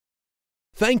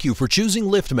Thank you for choosing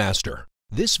LiftMaster.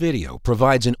 This video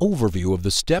provides an overview of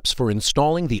the steps for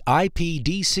installing the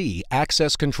IPDC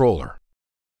access controller.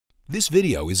 This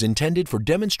video is intended for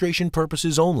demonstration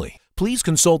purposes only. Please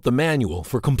consult the manual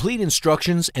for complete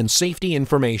instructions and safety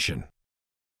information.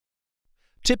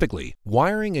 Typically,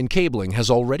 wiring and cabling has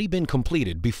already been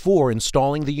completed before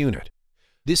installing the unit.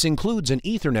 This includes an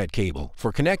Ethernet cable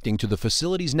for connecting to the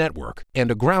facility's network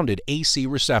and a grounded AC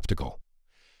receptacle.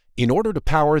 In order to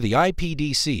power the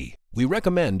IPDC, we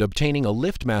recommend obtaining a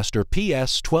LiftMaster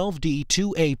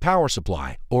PS12D2A power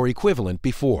supply or equivalent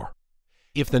before.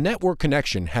 If the network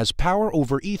connection has power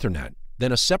over Ethernet,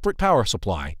 then a separate power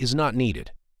supply is not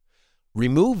needed.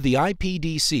 Remove the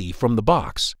IPDC from the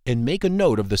box and make a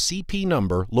note of the CP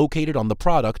number located on the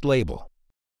product label.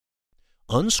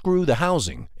 Unscrew the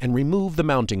housing and remove the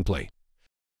mounting plate.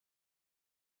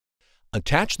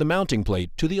 Attach the mounting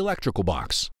plate to the electrical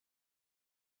box.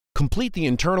 Complete the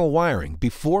internal wiring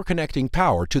before connecting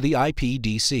power to the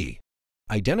IPDC.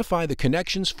 Identify the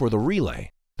connections for the relay,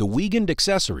 the Wiegand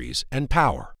accessories, and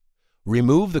power.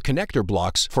 Remove the connector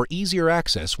blocks for easier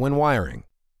access when wiring.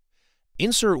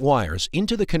 Insert wires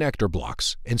into the connector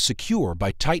blocks and secure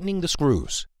by tightening the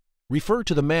screws. Refer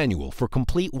to the manual for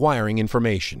complete wiring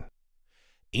information.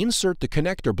 Insert the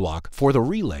connector block for the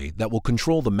relay that will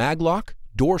control the maglock,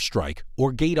 door strike,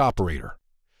 or gate operator.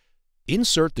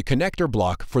 Insert the connector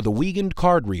block for the Wiegand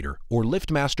card reader or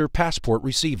LiftMaster passport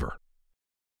receiver.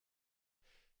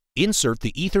 Insert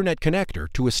the Ethernet connector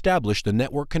to establish the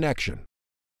network connection.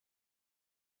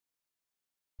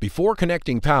 Before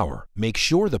connecting power, make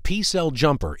sure the P-cell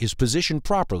jumper is positioned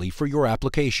properly for your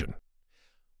application.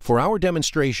 For our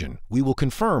demonstration, we will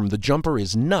confirm the jumper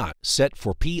is not set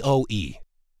for PoE.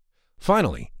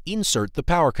 Finally, insert the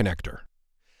power connector.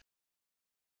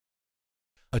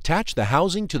 Attach the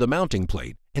housing to the mounting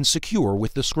plate and secure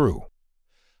with the screw.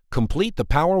 Complete the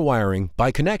power wiring by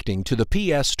connecting to the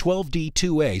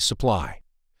PS12D2A supply.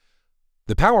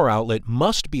 The power outlet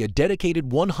must be a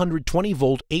dedicated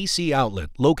 120-volt AC outlet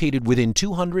located within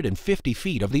 250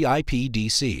 feet of the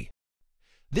IPDC.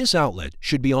 This outlet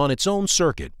should be on its own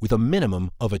circuit with a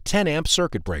minimum of a 10-amp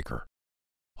circuit breaker.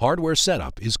 Hardware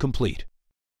setup is complete.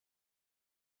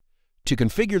 To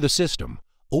configure the system,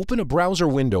 open a browser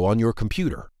window on your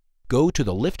computer, go to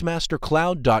the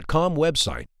liftmastercloud.com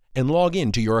website, and log in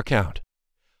to your account.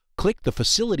 Click the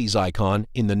Facilities icon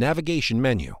in the navigation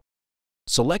menu.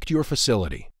 Select your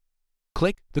facility.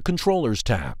 Click the Controllers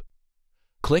tab.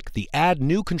 Click the Add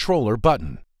New Controller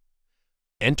button.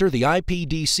 Enter the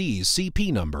IPDC's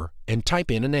CP number and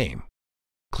type in a name.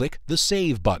 Click the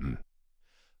Save button.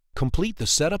 Complete the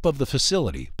setup of the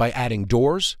facility by adding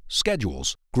doors,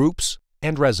 schedules, groups,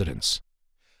 and residents.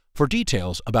 For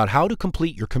details about how to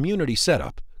complete your community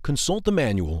setup, consult the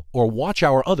manual or watch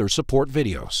our other support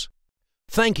videos.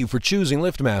 Thank you for choosing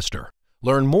LiftMaster.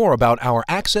 Learn more about our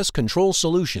access control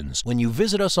solutions when you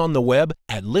visit us on the web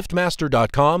at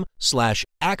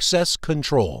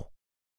liftmaster.com/accesscontrol.